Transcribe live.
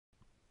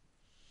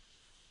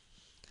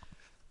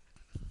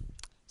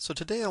So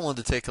today I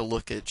wanted to take a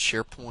look at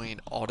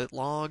SharePoint audit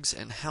logs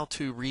and how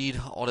to read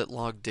audit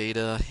log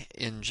data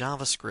in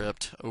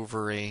JavaScript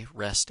over a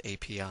REST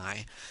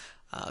API.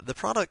 The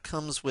product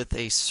comes with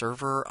a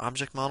server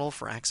object model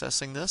for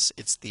accessing this.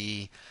 It's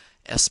the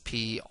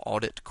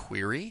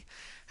SPAuditQuery.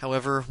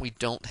 However, we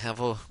don't have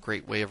a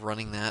great way of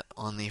running that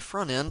on the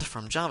front end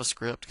from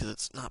JavaScript because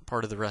it's not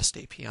part of the REST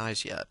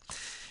APIs yet.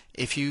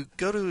 If you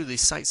go to the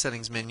Site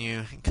Settings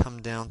menu and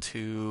come down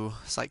to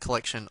Site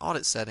Collection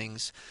Audit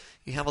Settings,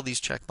 you have all these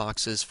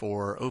checkboxes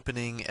for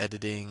opening,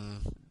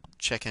 editing,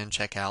 check-in,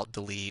 check-out,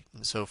 delete,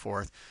 and so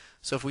forth.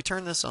 So if we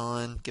turn this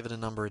on, give it a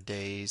number of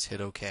days, hit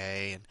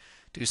OK, and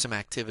do some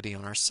activity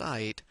on our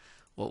site,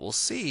 what we'll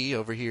see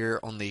over here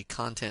on the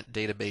content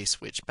database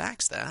which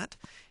backs that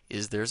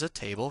is there's a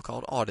table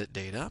called Audit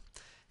Data,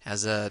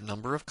 has a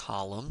number of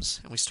columns,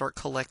 and we start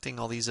collecting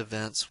all these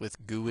events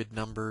with GUID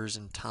numbers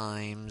and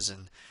times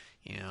and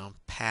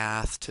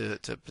path to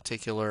a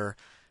particular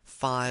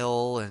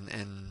file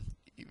and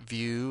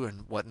view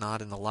and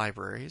whatnot in the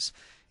libraries.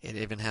 It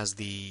even has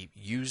the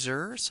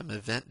user, some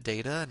event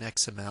data and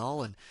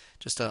XML, and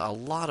just a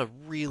lot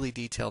of really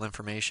detailed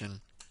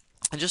information.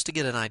 And just to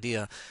get an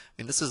idea,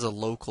 this is a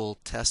local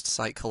test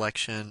site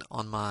collection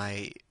on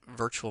my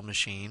virtual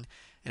machine,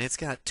 and it's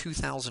got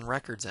 2,000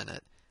 records in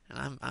it.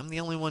 And I'm the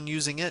only one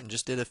using it and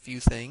just did a few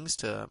things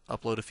to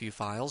upload a few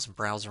files and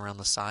browse around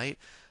the site.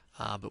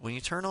 But when you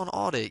turn on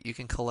Audit, you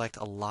can collect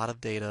a lot of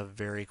data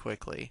very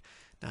quickly.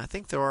 Now I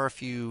think there are a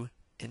few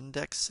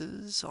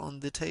indexes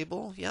on the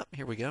table. Yep,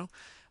 here we go.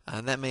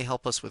 That may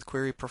help us with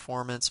query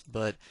performance,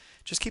 but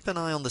just keep an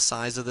eye on the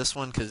size of this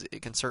one because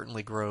it can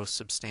certainly grow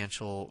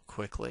substantial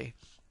quickly.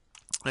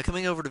 Now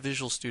coming over to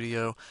Visual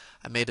Studio,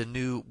 I made a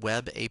new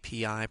web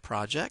API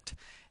project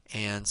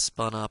and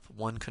spun up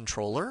one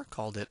controller,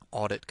 called it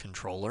Audit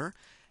Controller,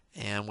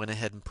 and went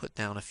ahead and put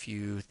down a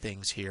few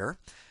things here.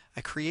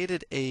 I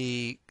created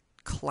a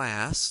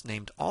class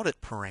named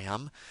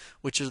AuditParam,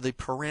 which are the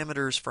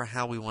parameters for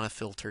how we want to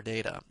filter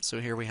data. So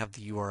here we have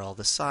the URL of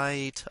the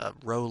site, a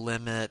row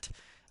limit,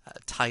 a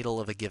title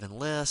of a given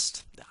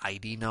list, the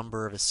ID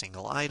number of a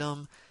single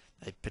item,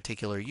 a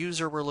particular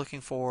user we're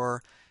looking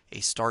for, a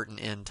start and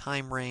end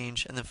time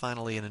range, and then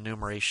finally an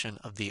enumeration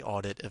of the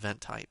audit event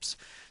types.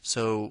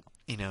 So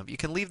you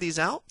can leave these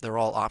out. They're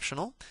all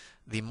optional.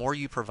 The more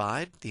you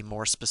provide, the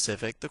more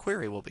specific the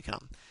query will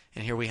become.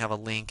 And here we have a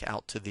link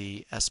out to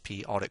the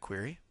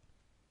SPAuditQuery.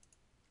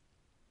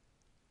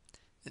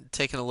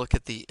 Taking a look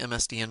at the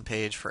MSDN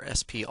page for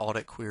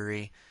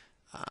SPAuditQuery,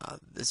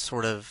 this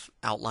sort of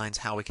outlines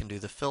how we can do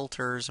the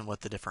filters and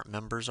what the different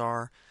members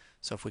are.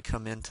 So if we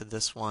come into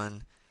this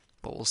one,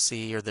 what we'll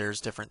see are there's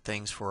different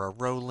things for a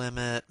row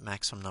limit,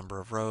 maximum number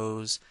of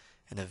rows,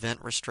 an event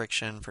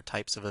restriction for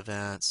types of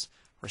events,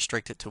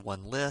 restrict it to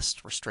one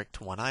list, restrict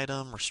to one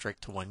item,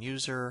 restrict to one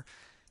user,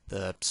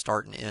 the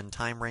start and end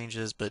time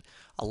ranges, but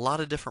a lot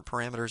of different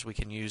parameters we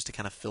can use to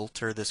kind of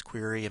filter this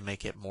query and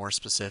make it more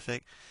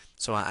specific.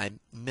 So I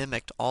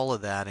mimicked all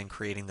of that in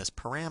creating this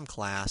param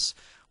class,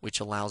 which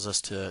allows us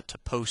to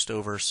post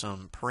over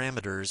some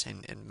parameters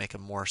and make a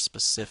more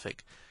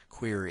specific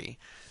query.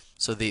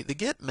 So the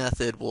get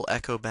method will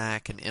echo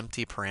back an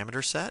empty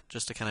parameter set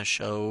just to kind of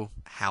show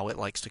how it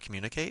likes to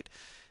communicate.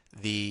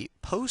 The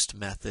post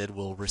method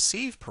will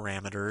receive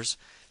parameters,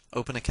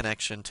 open a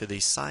connection to the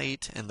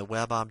site and the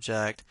web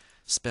object,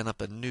 spin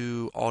up a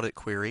new audit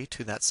query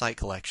to that site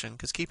collection,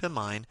 because keep in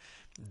mind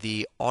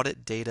the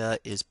audit data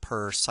is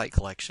per site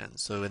collection.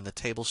 So in the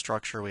table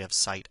structure we have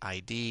site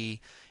ID,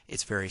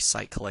 it's very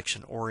site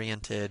collection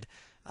oriented.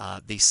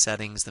 These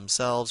settings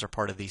themselves are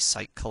part of the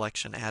site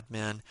collection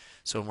admin.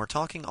 So when we're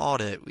talking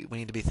audit, we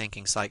need to be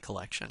thinking site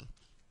collection.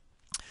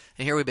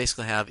 And here we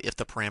basically have, if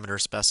the parameter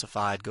is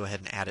specified, go ahead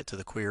and add it to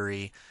the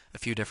query. A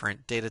few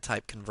different data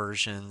type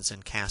conversions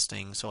and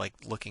casting, so like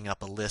looking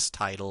up a list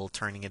title,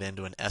 turning it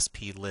into an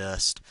SP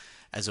list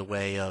as a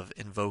way of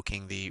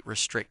invoking the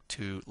restrict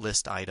to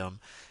list item,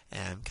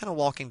 and kind of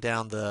walking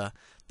down the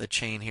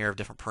chain here of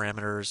different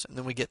parameters. And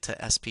then we get to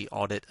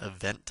SPAudit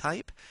event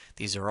type.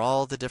 These are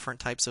all the different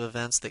types of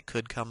events that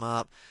could come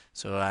up.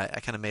 So I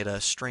kind of made a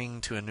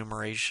string to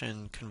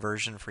enumeration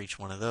conversion for each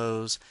one of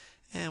those.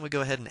 And we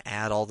go ahead and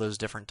add all those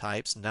different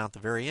types, and down at the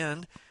very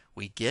end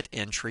we get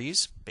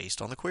entries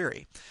based on the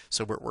query.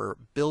 So we're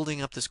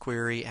building up this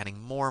query, adding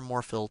more and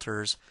more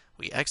filters.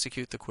 We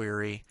execute the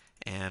query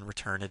and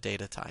return a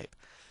data type.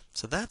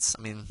 So that's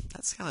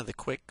kind of the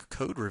quick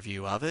code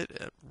review of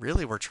it.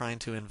 Really, we're trying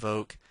to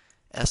invoke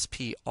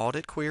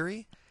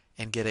SPAuditQuery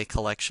and get a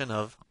collection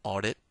of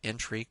audit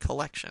entry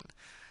collection.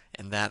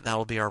 And that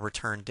will be our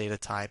return data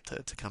type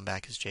to come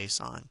back as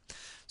JSON.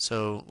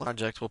 So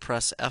project will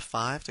press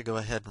F5 to go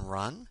ahead and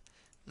run.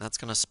 And that's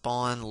going to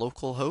spawn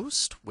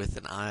localhost with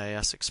an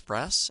IIS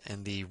Express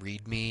and the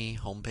README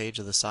homepage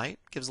of the site.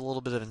 Gives a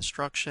little bit of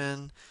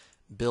instruction,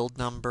 build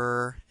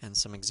number, and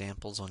some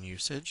examples on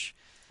usage.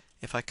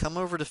 If I come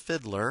over to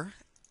Fiddler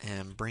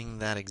and bring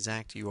that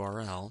exact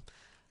URL,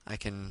 I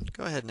can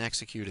go ahead and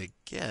execute a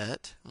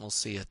get, and we'll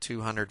see a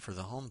 200 for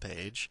the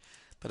homepage.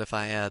 But if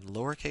I add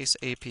lowercase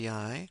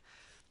API,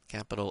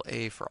 capital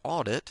A for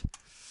audit,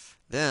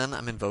 then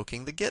I'm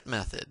invoking the get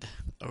method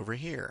over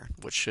here,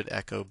 which should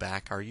echo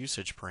back our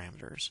usage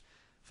parameters.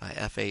 If I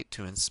F8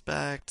 to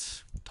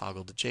inspect,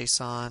 toggle to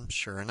JSON,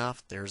 sure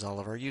enough, there's all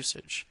of our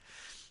usage.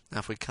 Now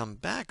if we come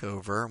back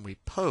over and we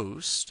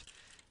post,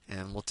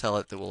 and we'll tell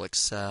it that we'll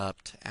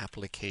accept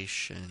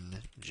application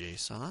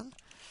JSON,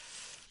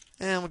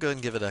 and we'll go ahead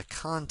and give it a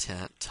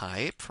content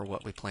type for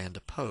what we plan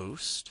to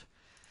post.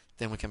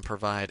 Then we can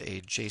provide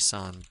a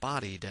JSON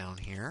body down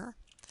here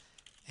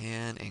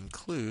and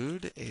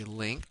include a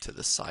link to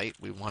the site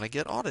we want to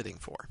get auditing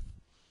for.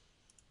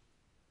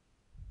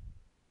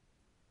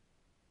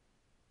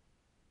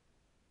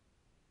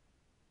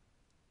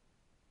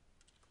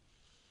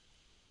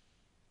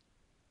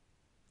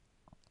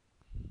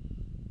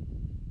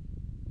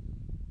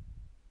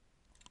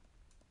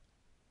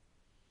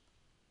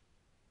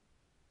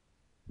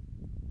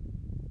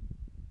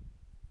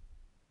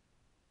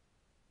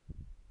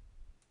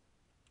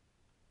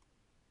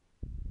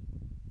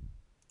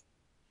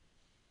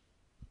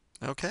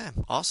 Okay,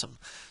 awesome.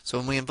 So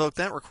when we invoke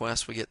that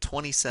request, we get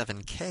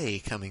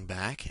 27K coming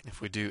back. And if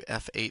we do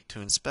F8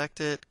 to inspect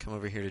it, come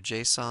over here to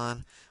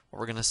JSON, what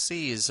we're going to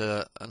see is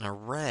an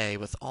array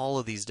with all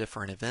of these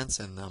different events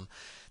in them.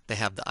 They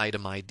have the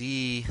item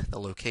ID, the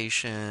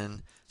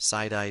location,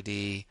 site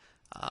ID,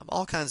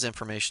 all kinds of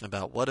information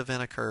about what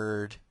event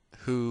occurred,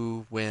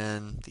 who,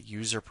 when, the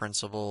user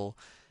principal,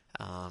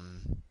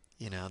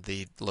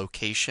 the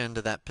location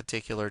to that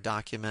particular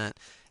document,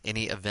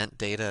 any event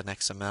data in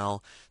XML.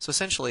 So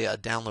essentially a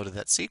download of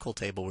that SQL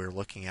table we were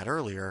looking at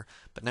earlier,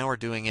 but now we're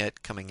doing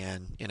it coming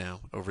in,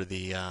 over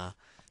the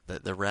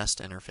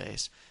REST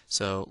interface.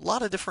 So a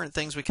lot of different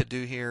things we could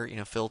do here,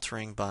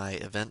 filtering by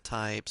event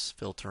types,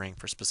 filtering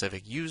for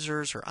specific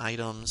users or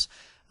items.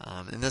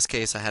 In this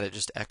case, I had it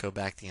just echo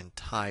back the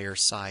entire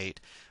site,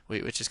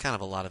 which is kind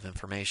of a lot of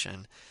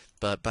information.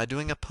 But by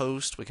doing a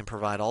post, we can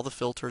provide all the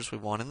filters we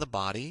want in the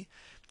body.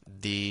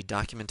 The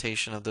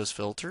documentation of those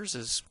filters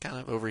is kind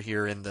of over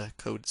here in the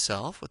code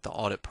itself with the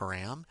audit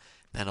param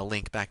and a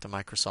link back to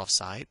Microsoft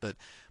site. But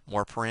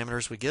more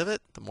parameters we give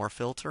it, the more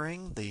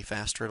filtering, the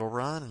faster it'll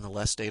run, and the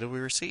less data we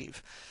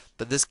receive.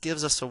 But this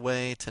gives us a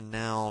way to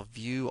now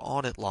view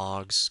audit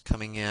logs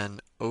coming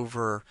in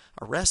over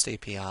a REST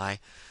API.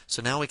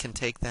 So now we can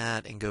take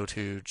that and go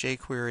to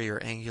jQuery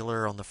or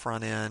Angular on the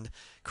front end,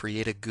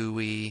 create a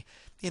GUI,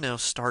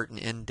 start and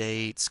end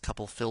dates,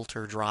 couple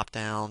filter drop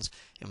downs,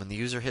 and when the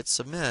user hits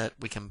submit,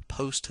 we can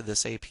post to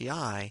this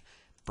API,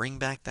 bring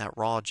back that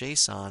raw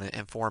JSON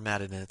and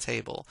format it in a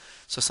table.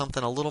 So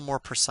something a little more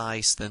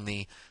precise than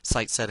the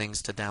site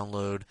settings to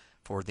download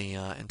for the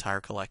entire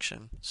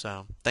collection.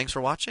 So thanks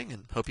for watching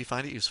and hope you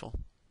find it useful.